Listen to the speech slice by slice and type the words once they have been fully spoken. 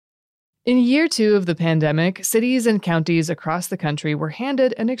In year 2 of the pandemic, cities and counties across the country were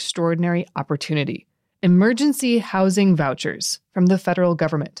handed an extraordinary opportunity: emergency housing vouchers from the federal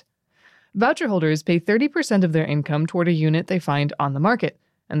government. Voucher holders pay 30% of their income toward a unit they find on the market,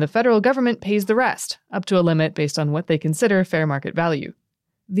 and the federal government pays the rest, up to a limit based on what they consider fair market value.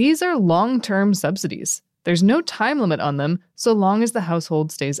 These are long-term subsidies. There's no time limit on them so long as the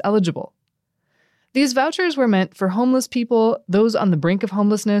household stays eligible. These vouchers were meant for homeless people, those on the brink of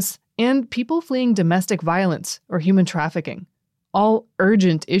homelessness, and people fleeing domestic violence or human trafficking. All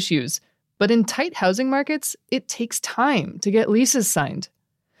urgent issues, but in tight housing markets, it takes time to get leases signed.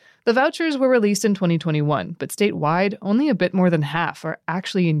 The vouchers were released in 2021, but statewide, only a bit more than half are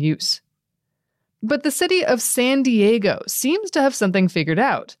actually in use. But the city of San Diego seems to have something figured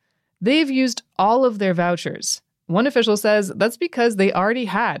out. They've used all of their vouchers. One official says that's because they already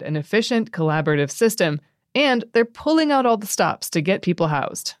had an efficient, collaborative system, and they're pulling out all the stops to get people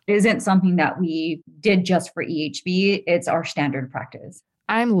housed. It isn't something that we did just for EHB. It's our standard practice.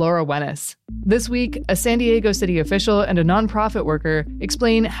 I'm Laura Wennis. This week, a San Diego city official and a nonprofit worker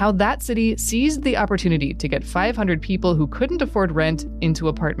explain how that city seized the opportunity to get 500 people who couldn't afford rent into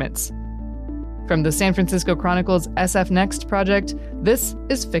apartments. From the San Francisco Chronicle's SFNext project, this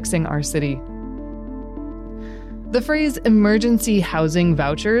is Fixing Our City. The phrase emergency housing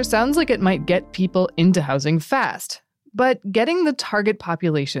voucher sounds like it might get people into housing fast. But getting the target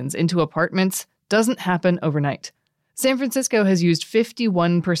populations into apartments doesn't happen overnight. San Francisco has used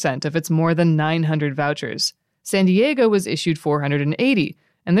 51% of its more than 900 vouchers. San Diego was issued 480,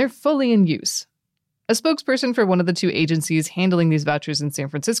 and they're fully in use. A spokesperson for one of the two agencies handling these vouchers in San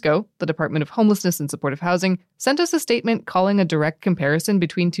Francisco, the Department of Homelessness and Supportive Housing, sent us a statement calling a direct comparison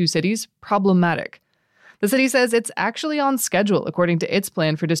between two cities problematic. The city says it's actually on schedule according to its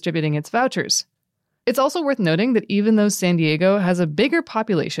plan for distributing its vouchers. It's also worth noting that even though San Diego has a bigger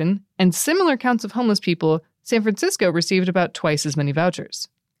population and similar counts of homeless people, San Francisco received about twice as many vouchers.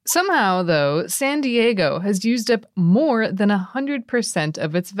 Somehow, though, San Diego has used up more than 100%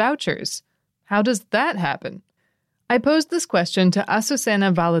 of its vouchers. How does that happen? I posed this question to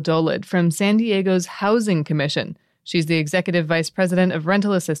Azucena Valladolid from San Diego's Housing Commission. She's the Executive Vice President of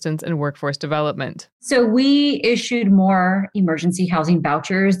Rental Assistance and Workforce Development. So we issued more emergency housing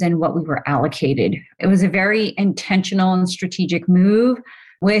vouchers than what we were allocated. It was a very intentional and strategic move.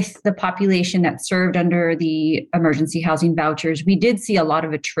 With the population that served under the emergency housing vouchers, we did see a lot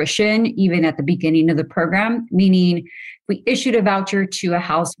of attrition even at the beginning of the program, meaning we issued a voucher to a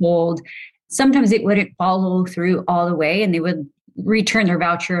household. Sometimes it wouldn't follow through all the way and they would return their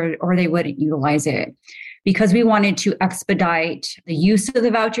voucher or they wouldn't utilize it. Because we wanted to expedite the use of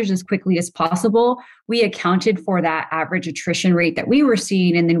the vouchers as quickly as possible, we accounted for that average attrition rate that we were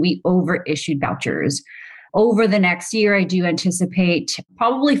seeing, and then we overissued vouchers. Over the next year, I do anticipate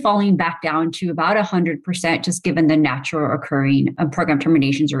probably falling back down to about 100%, just given the natural occurring of program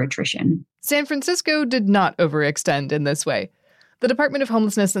terminations or attrition. San Francisco did not overextend in this way. The Department of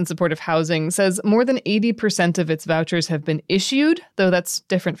Homelessness and Supportive Housing says more than 80% of its vouchers have been issued, though that's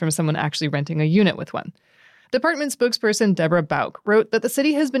different from someone actually renting a unit with one. Department spokesperson Deborah Bauk wrote that the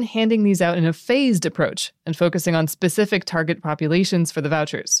city has been handing these out in a phased approach and focusing on specific target populations for the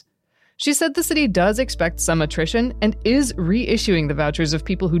vouchers. She said the city does expect some attrition and is reissuing the vouchers of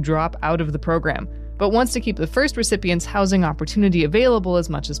people who drop out of the program, but wants to keep the first recipients' housing opportunity available as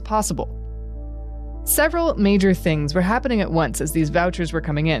much as possible. Several major things were happening at once as these vouchers were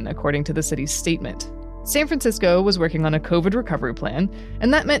coming in, according to the city's statement. San Francisco was working on a COVID recovery plan,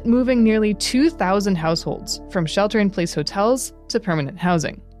 and that meant moving nearly 2,000 households from shelter-in-place hotels to permanent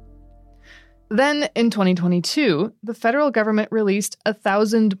housing. Then, in 2022, the federal government released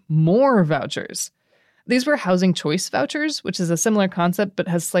 1,000 more vouchers. These were housing choice vouchers, which is a similar concept but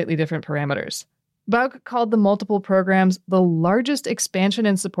has slightly different parameters. Bauk called the multiple programs the largest expansion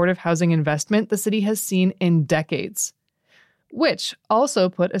in supportive housing investment the city has seen in decades. Which also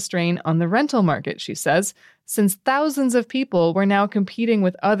put a strain on the rental market, she says, since thousands of people were now competing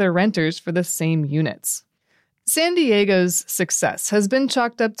with other renters for the same units. San Diego's success has been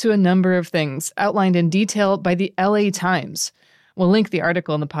chalked up to a number of things outlined in detail by the LA Times. We'll link the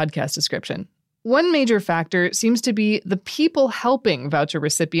article in the podcast description. One major factor seems to be the people helping voucher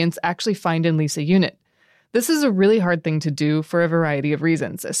recipients actually find and lease a unit. This is a really hard thing to do for a variety of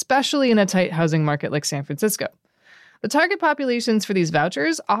reasons, especially in a tight housing market like San Francisco. The target populations for these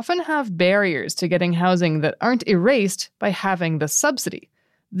vouchers often have barriers to getting housing that aren't erased by having the subsidy.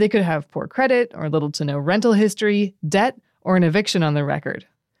 They could have poor credit or little to no rental history, debt, or an eviction on their record.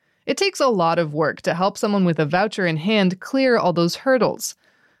 It takes a lot of work to help someone with a voucher in hand clear all those hurdles.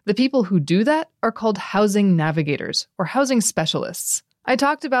 The people who do that are called housing navigators or housing specialists. I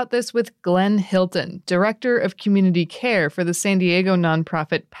talked about this with Glenn Hilton, Director of Community Care for the San Diego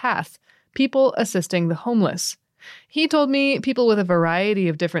nonprofit PATH, People Assisting the Homeless. He told me people with a variety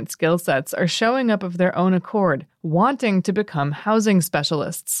of different skill sets are showing up of their own accord, wanting to become housing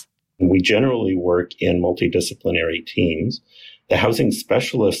specialists. We generally work in multidisciplinary teams. The housing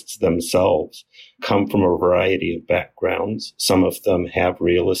specialists themselves come from a variety of backgrounds. Some of them have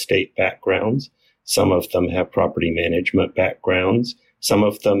real estate backgrounds. Some of them have property management backgrounds. Some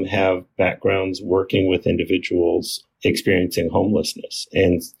of them have backgrounds working with individuals experiencing homelessness.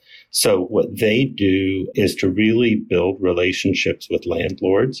 And so what they do is to really build relationships with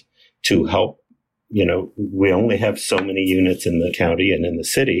landlords to help. We only have so many units in the county and in the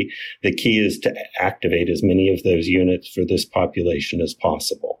city. The key is to activate as many of those units for this population as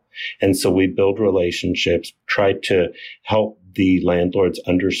possible. And so we build relationships, try to help the landlords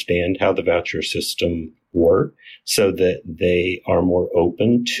understand how the voucher system works so that they are more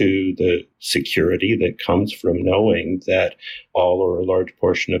open to the security that comes from knowing that all or a large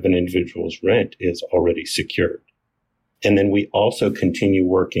portion of an individual's rent is already secured. And then we also continue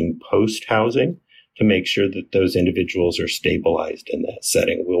working post-housing to make sure that those individuals are stabilized in that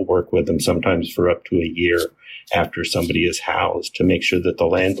setting. We'll work with them sometimes for up to a year after somebody is housed to make sure that the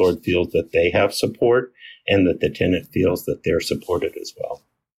landlord feels that they have support and that the tenant feels that they're supported as well.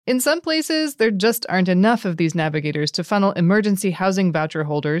 In some places, there just aren't enough of these navigators to funnel emergency housing voucher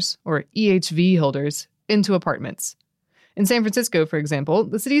holders, or EHV holders, into apartments. In San Francisco, for example,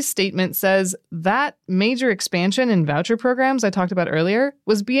 the city's statement says that major expansion in voucher programs I talked about earlier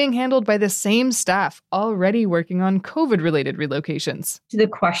was being handled by the same staff already working on COVID-related relocations. To the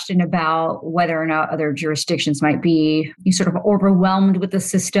question about whether or not other jurisdictions might be sort of overwhelmed with the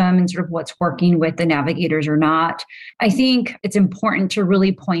system and sort of what's working with the navigators or not, I think it's important to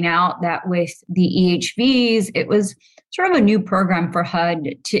really point out that with the EHVs, it was sort of a new program for HUD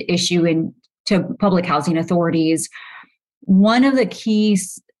to issue to public housing authorities. One of the key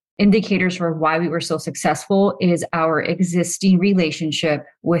indicators for why we were so successful is our existing relationship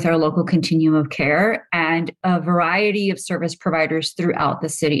with our local continuum of care and a variety of service providers throughout the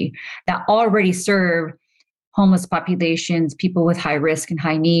city that already serve homeless populations, people with high risk and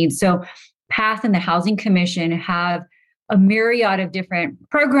high needs. So PATH and the Housing Commission have a myriad of different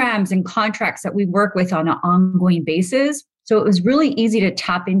programs and contracts that we work with on an ongoing basis. So it was really easy to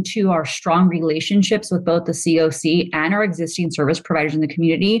tap into our strong relationships with both the COC and our existing service providers in the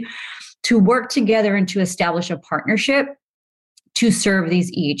community to work together and to establish a partnership to serve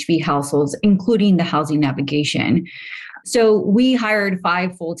these EHV households, including the housing navigation. So we hired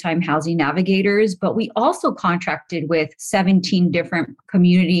 5 full-time housing navigators, but we also contracted with 17 different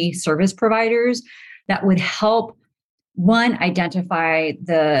community service providers that would help, one, identify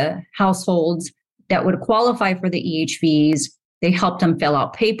the households that would qualify for the EHVs. They helped them fill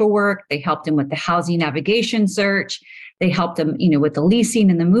out paperwork. They helped them with the housing navigation search. They helped them, with the leasing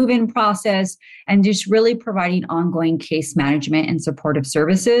and the move-in process, and just really providing ongoing case management and supportive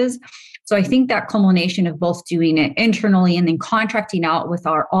services. So I think that culmination of both doing it internally and then contracting out with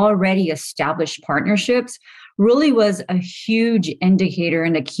our already established partnerships really was a huge indicator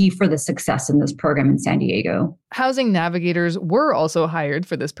and a key for the success in this program in San Diego. Housing navigators were also hired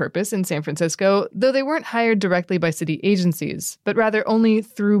for this purpose in San Francisco, though they weren't hired directly by city agencies, but rather only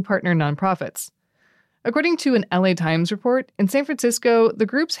through partner nonprofits. According to an LA Times report, in San Francisco, the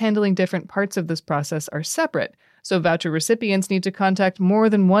groups handling different parts of this process are separate, so voucher recipients need to contact more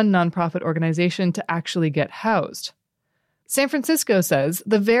than one nonprofit organization to actually get housed. San Francisco says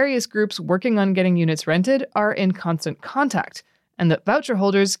the various groups working on getting units rented are in constant contact, and that voucher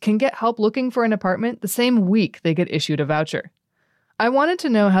holders can get help looking for an apartment the same week they get issued a voucher. I wanted to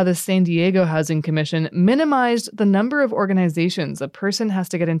know how the San Diego Housing Commission minimized the number of organizations a person has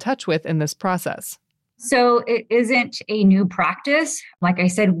to get in touch with in this process. So it isn't a new practice. Like I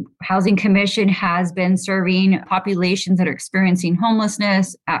said, Housing Commission has been serving populations that are experiencing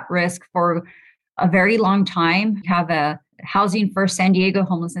homelessness at risk for a very long time. We have a Housing First San Diego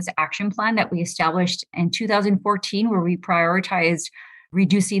Homelessness Action Plan that we established in 2014, where we prioritized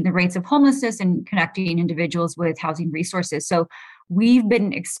reducing the rates of homelessness and connecting individuals with housing resources. So we've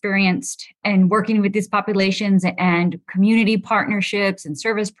been experienced in working with these populations and community partnerships and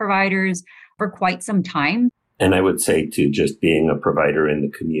service providers for quite some time. And I would say, too, just being a provider in the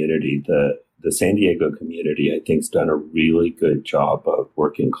community, the San Diego community, I think, has done a really good job of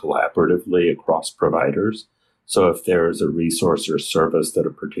working collaboratively across providers. So if there is a resource or service that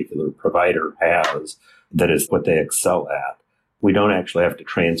a particular provider has that is what they excel at, we don't actually have to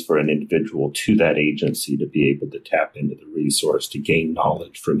transfer an individual to that agency to be able to tap into the resource to gain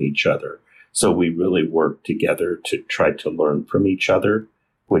knowledge from each other. So we really work together to try to learn from each other,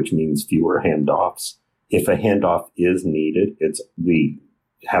 which means fewer handoffs. If a handoff is needed, we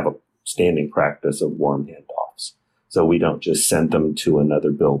have a standing practice of warm handoffs. So we don't just send them to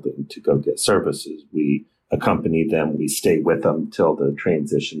another building to go get services. We accompany them. We stay with them till the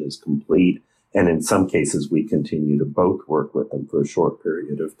transition is complete. And in some cases, we continue to both work with them for a short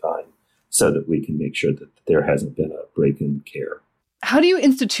period of time so that we can make sure that there hasn't been a break in care. How do you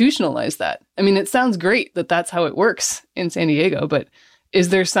institutionalize that? I mean, it sounds great that that's how it works in San Diego, but is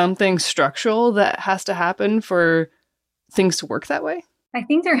there something structural that has to happen for things to work that way? I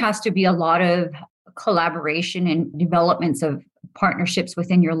think there has to be a lot of collaboration and developments of partnerships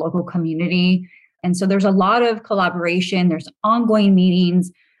within your local community. And so there's a lot of collaboration. There's ongoing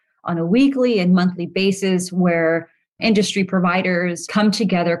meetings on a weekly and monthly basis where industry providers come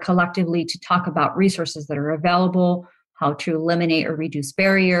together collectively to talk about resources that are available, how to eliminate or reduce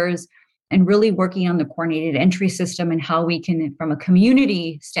barriers, and really working on the coordinated entry system and how we can, from a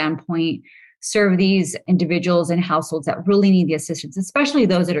community standpoint, serve these individuals and households that really need the assistance, especially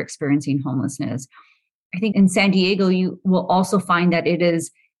those that are experiencing homelessness. I think in San Diego, you will also find that it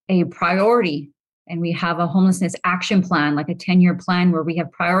is a priority. And we have a homelessness action plan, like a 10-year plan where we have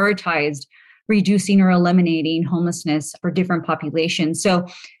prioritized reducing or eliminating homelessness for different populations. So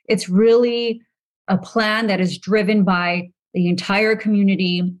it's really a plan that is driven by the entire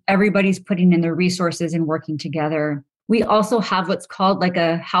community. Everybody's putting in their resources and working together. We also have what's called like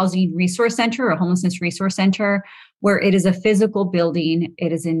a housing resource center, a homelessness resource center, where it is a physical building.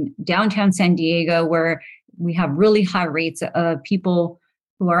 It is in downtown San Diego, where we have really high rates of people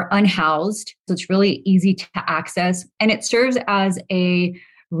who are unhoused. So it's really easy to access. And it serves as a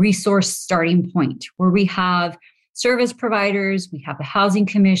resource starting point where we have service providers, we have the Housing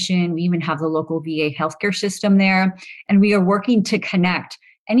Commission, we even have the local VA healthcare system there. And we are working to connect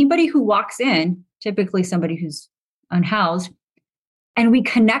anybody who walks in, typically somebody who's unhoused, and we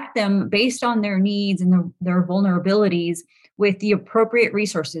connect them based on their needs and their vulnerabilities with the appropriate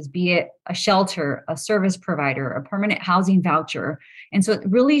resources, be it a shelter, a service provider, a permanent housing voucher. And so it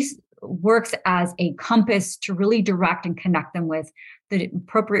really works as a compass to really direct and connect them with the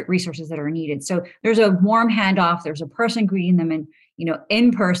appropriate resources that are needed. So there's a warm handoff, there's a person greeting them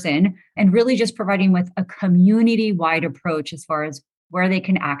in person, and really just providing with a community-wide approach as far as where they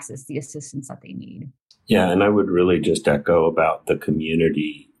can access the assistance that they need. Yeah, and I would really just echo about the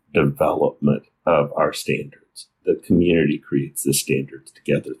community development of our standards. The community creates the standards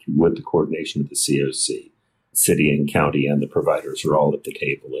together with the coordination of the COC. City and county and the providers are all at the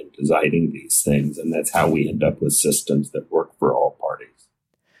table in designing these things, and that's how we end up with systems that work for all parties.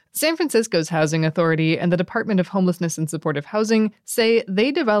 San Francisco's Housing Authority and the Department of Homelessness and Supportive Housing say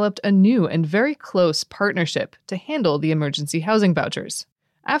they developed a new and very close partnership to handle the emergency housing vouchers.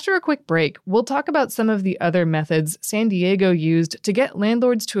 After a quick break, we'll talk about some of the other methods San Diego used to get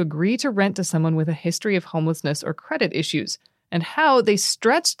landlords to agree to rent to someone with a history of homelessness or credit issues, and how they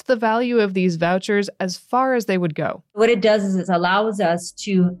stretched the value of these vouchers as far as they would go. What it does is it allows us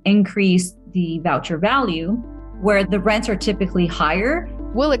to increase the voucher value where the rents are typically higher.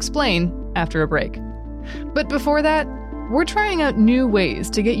 We'll explain after a break. But before that, we're trying out new ways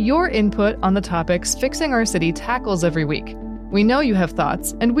to get your input on the topics Fixing Our City tackles every week. We know you have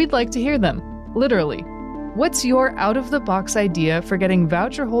thoughts, and we'd like to hear them. Literally. What's your out-of-the-box idea for getting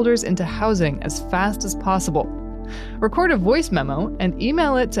voucher holders into housing as fast as possible? Record a voice memo and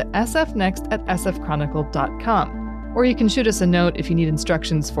email it to sfnext@sfchronicle.com. Or you can shoot us a note if you need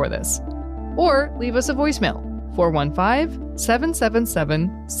instructions for this. Or leave us a voicemail,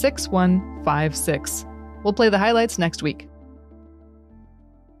 415-777-6156. We'll play the highlights next week.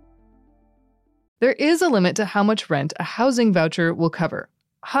 There is a limit to how much rent a housing voucher will cover.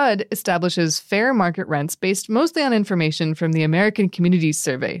 HUD establishes fair market rents based mostly on information from the American Communities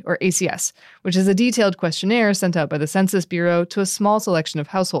Survey, or ACS, which is a detailed questionnaire sent out by the Census Bureau to a small selection of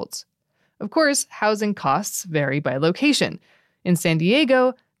households. Of course, housing costs vary by location. In San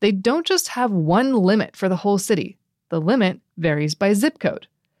Diego, they don't just have one limit for the whole city. The limit varies by zip code.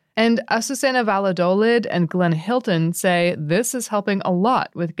 And Azucena Valladolid and Glenn Hilton say this is helping a lot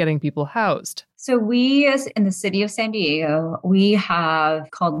with getting people housed. So we, as in the city of San Diego, we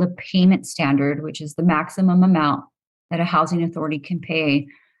have called the payment standard, which is the maximum amount that a housing authority can pay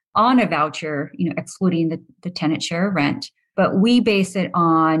on a voucher, excluding the tenant share rent. But we base it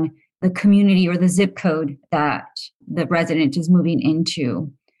on the community or the zip code that the resident is moving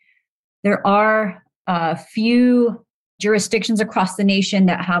into. There are a few jurisdictions across the nation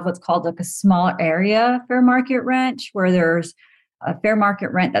that have what's called like a small area fair market rent, where there's a fair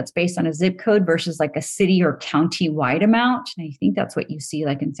market rent that's based on a zip code versus like a city or county wide amount. And I think that's what you see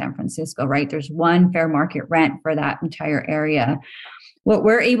like in San Francisco, right? There's one fair market rent for that entire area. What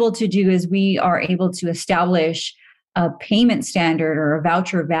we're able to do is we are able to establish a payment standard or a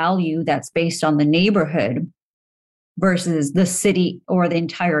voucher value that's based on the neighborhood versus the city or the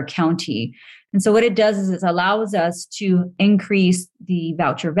entire county. And so what it does is it allows us to increase the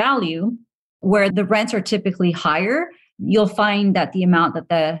voucher value where the rents are typically higher. You'll find that the amount that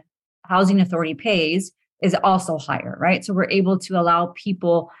the housing authority pays is also higher, right? So we're able to allow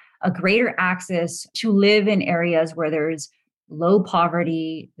people a greater access to live in areas where there's low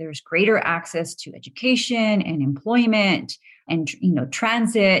poverty, there's greater access to education and employment and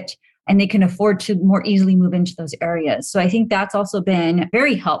transit, and they can afford to more easily move into those areas. So I think that's also been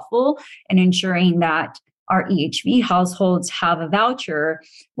very helpful in ensuring that our EHV households have a voucher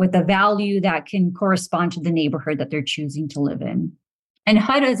with a value that can correspond to the neighborhood that they're choosing to live in. And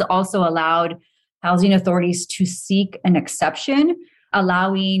HUD has also allowed housing authorities to seek an exception,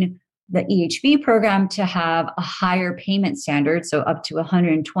 allowing the EHV program to have a higher payment standard, so up to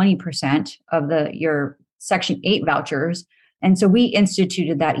 120% of your Section 8 vouchers. And so we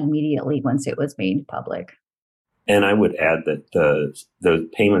instituted that immediately once it was made public. And I would add that the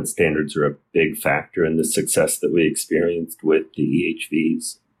payment standards are a big factor in the success that we experienced with the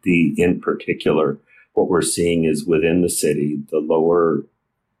EHVs. In particular, what we're seeing is within the city, the lower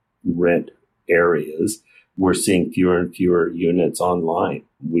rent areas, we're seeing fewer and fewer units online.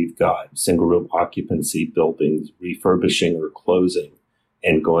 We've got single room occupancy buildings refurbishing or closing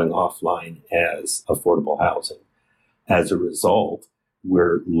and going offline as affordable housing. As a result,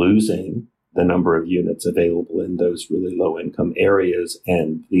 we're losing the number of units available in those really low income areas.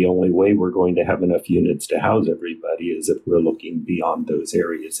 And the only way we're going to have enough units to house everybody is if we're looking beyond those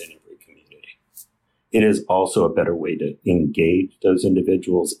areas in every community. It is also a better way to engage those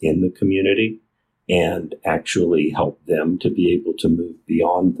individuals in the community and actually help them to be able to move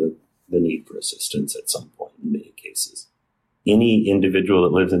beyond the need for assistance at some point in many cases. Any individual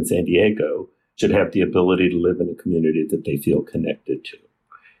that lives in San Diego should have the ability to live in a community that they feel connected to.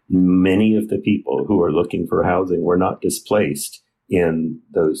 Many of the people who are looking for housing were not displaced in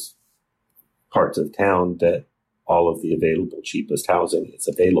those parts of town that all of the available cheapest housing is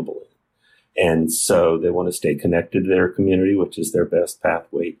available in. And so they want to stay connected to their community, which is their best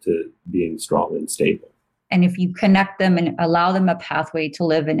pathway to being strong and stable. And if you connect them and allow them a pathway to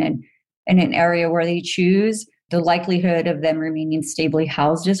live in an area where they choose, the likelihood of them remaining stably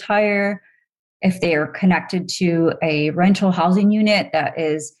housed is higher. If they are connected to a rental housing unit that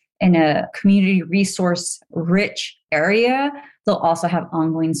is in a community resource rich area, they'll also have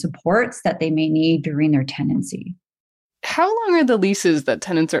ongoing supports that they may need during their tenancy. How long are the leases that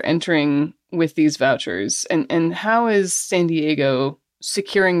tenants are entering with these vouchers? And how is San Diego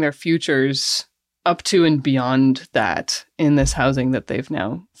securing their futures up to and beyond that in this housing that they've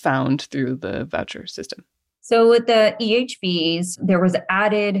now found through the voucher system? So with the EHVs, there was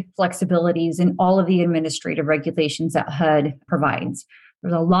added flexibilities in all of the administrative regulations that HUD provides.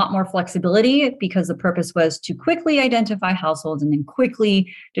 There's a lot more flexibility because the purpose was to quickly identify households and then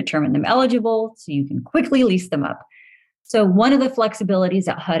quickly determine them eligible so you can quickly lease them up. So one of the flexibilities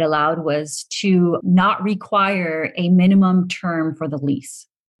that HUD allowed was to not require a minimum term for the lease,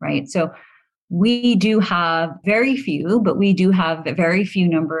 right? So we do have very few, but we do have a very few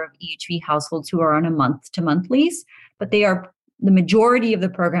number of EHV households who are on a month-to-month lease, but the majority of the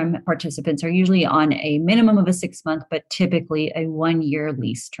program participants are usually on a minimum of a 6-month, but typically a 1-year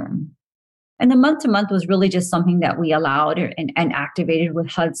lease term. And the month-to-month was really just something that we allowed and activated with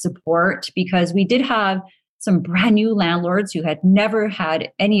HUD support because we did have some brand new landlords who had never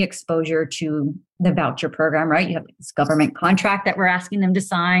had any exposure to the voucher program, right? You have this government contract that we're asking them to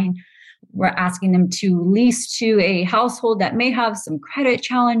sign. We're asking them to lease to a household that may have some credit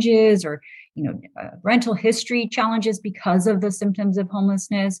challenges or rental history challenges because of the symptoms of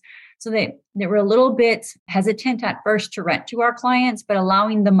homelessness. So they were a little bit hesitant at first to rent to our clients, but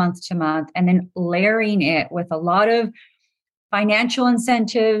allowing the month to month and then layering it with a lot of financial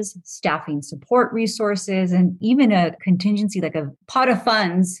incentives, staffing support resources, and even a contingency, like a pot of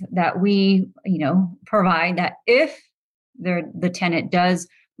funds that we, provide that if the tenant does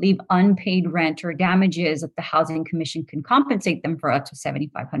leave unpaid rent or damages, that the Housing Commission can compensate them for up to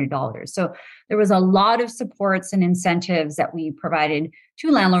 $7,500. So there was a lot of supports and incentives that we provided to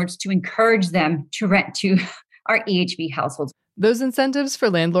landlords to encourage them to rent to our EHV households. Those incentives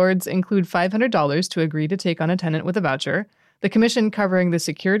for landlords include $500 to agree to take on a tenant with a voucher, the commission covering the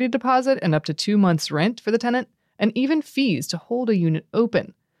security deposit and up to 2 months' rent for the tenant, and even fees to hold a unit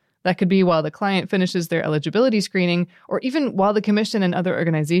open. That could be while the client finishes their eligibility screening, or even while the commission and other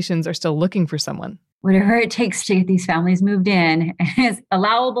organizations are still looking for someone. Whatever it takes to get these families moved in and is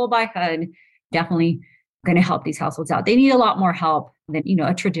allowable by HUD, definitely going to help these households out. They need a lot more help than,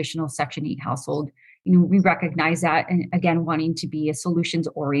 a traditional Section 8 household. We recognize that, and again, wanting to be a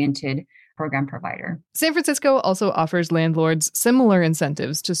solutions-oriented program provider. San Francisco also offers landlords similar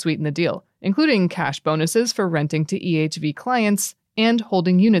incentives to sweeten the deal, including cash bonuses for renting to EHV clients and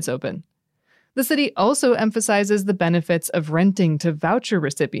holding units open. The city also emphasizes the benefits of renting to voucher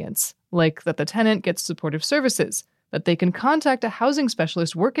recipients, like that the tenant gets supportive services, that they can contact a housing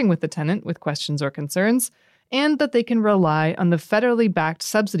specialist working with the tenant with questions or concerns, and that they can rely on the federally backed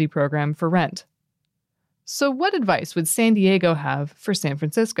subsidy program for rent. So what advice would San Diego have for San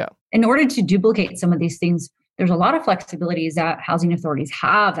Francisco? In order to duplicate some of these things, there's a lot of flexibilities that housing authorities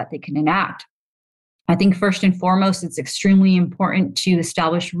have that they can enact. I think first and foremost, it's extremely important to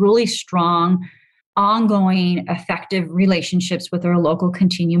establish really strong, ongoing, effective relationships with their local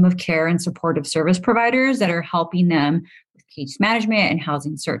continuum of care and supportive service providers that are helping them with case management and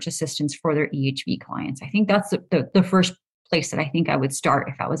housing search assistance for their EHV clients. I think that's the first place that I think I would start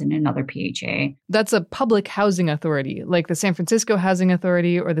if I was in another PHA. That's a public housing authority, like the San Francisco Housing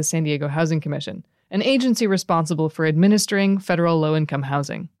Authority or the San Diego Housing Commission, an agency responsible for administering federal low-income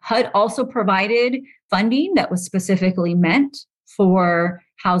housing. HUD also provided funding that was specifically meant for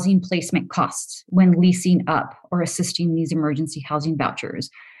housing placement costs when leasing up or assisting these emergency housing vouchers.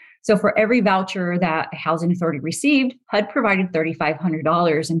 So for every voucher that a housing authority received, HUD provided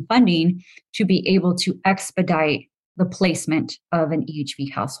 $3,500 in funding to be able to expedite the placement of an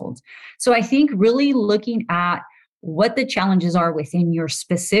EHV household. So I think really looking at what the challenges are within your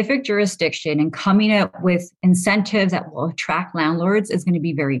specific jurisdiction and coming up with incentives that will attract landlords is going to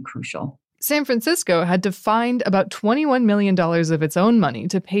be very crucial. San Francisco had to find about $21 million of its own money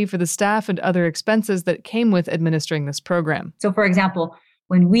to pay for the staff and other expenses that came with administering this program. So for example,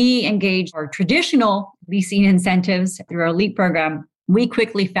 when we engaged our traditional leasing incentives through our LEAP program, we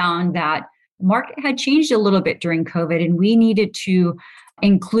quickly found that the market had changed a little bit during COVID, and we needed to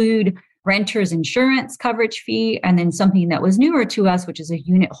include renter's insurance coverage fee and then something that was newer to us, which is a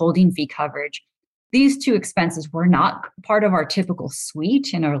unit holding fee coverage. These two expenses were not part of our typical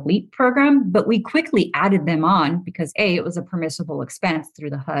suite in our LEAP program, but we quickly added them on because A, it was a permissible expense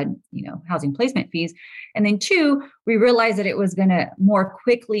through the HUD, housing placement fees. And then two, we realized that it was going to more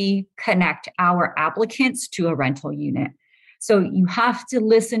quickly connect our applicants to a rental unit. So you have to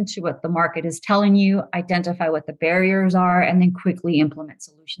listen to what the market is telling you, identify what the barriers are, and then quickly implement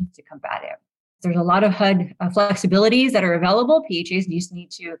solutions to combat it. There's a lot of HUD flexibilities that are available. PHAs just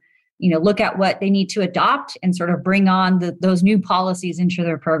need to look at what they need to adopt and sort of bring on those new policies into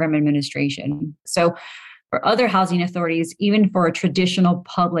their program administration. So for other housing authorities, even for a traditional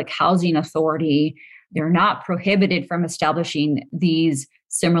public housing authority, they're not prohibited from establishing these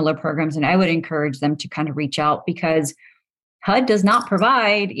similar programs. And I would encourage them to kind of reach out because HUD does not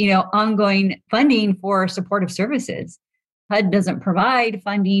provide, ongoing funding for supportive services. HUD doesn't provide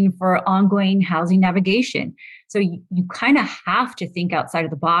funding for ongoing housing navigation. So you kind of have to think outside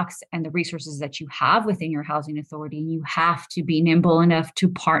of the box and the resources that you have within your housing authority. And you have to be nimble enough to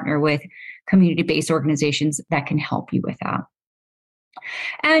partner with community-based organizations that can help you with that.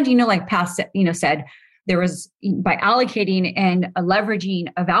 And, like Pat said, there was, by allocating and leveraging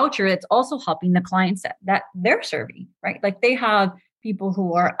a voucher, it's also helping the clients that they're serving, right? Like they have people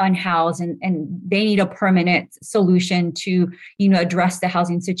who are unhoused and they need a permanent solution to, address the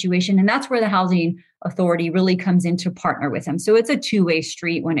housing situation. And that's where the housing authority really comes in to partner with them. So it's a two-way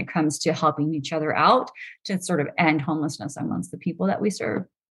street when it comes to helping each other out to sort of end homelessness amongst the people that we serve.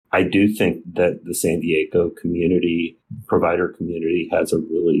 I do think that the San Diego provider community has a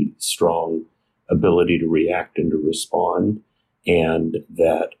really strong ability to react and to respond, and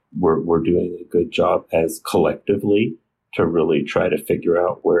that we're doing a good job as collectively to really try to figure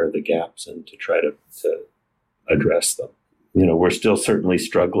out where are the gaps and to try to address them. We're still certainly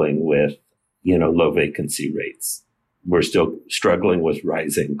struggling with, low vacancy rates. We're still struggling with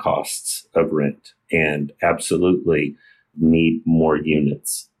rising costs of rent and absolutely need more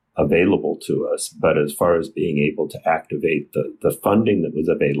units available to us. But as far as being able to activate the funding that was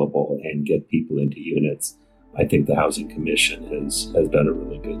available and get people into units, I think the Housing Commission has done a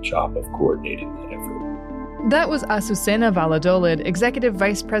really good job of coordinating that effort. That was Azucena Valladolid, Executive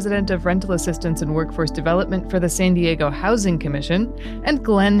Vice President of Rental Assistance and Workforce Development for the San Diego Housing Commission, and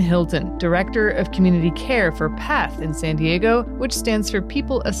Glenn Hilton, Director of Community Care for PATH in San Diego, which stands for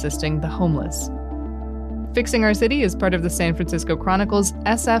People Assisting the Homeless. Fixing Our City is part of the San Francisco Chronicle's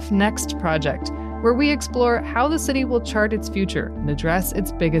SFNext project, where we explore how the city will chart its future and address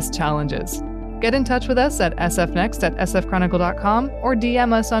its biggest challenges. Get in touch with us at SFNext at sfchronicle.com or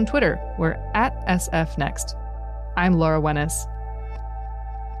DM us on Twitter. We're at SFNext. I'm Laura Wennis.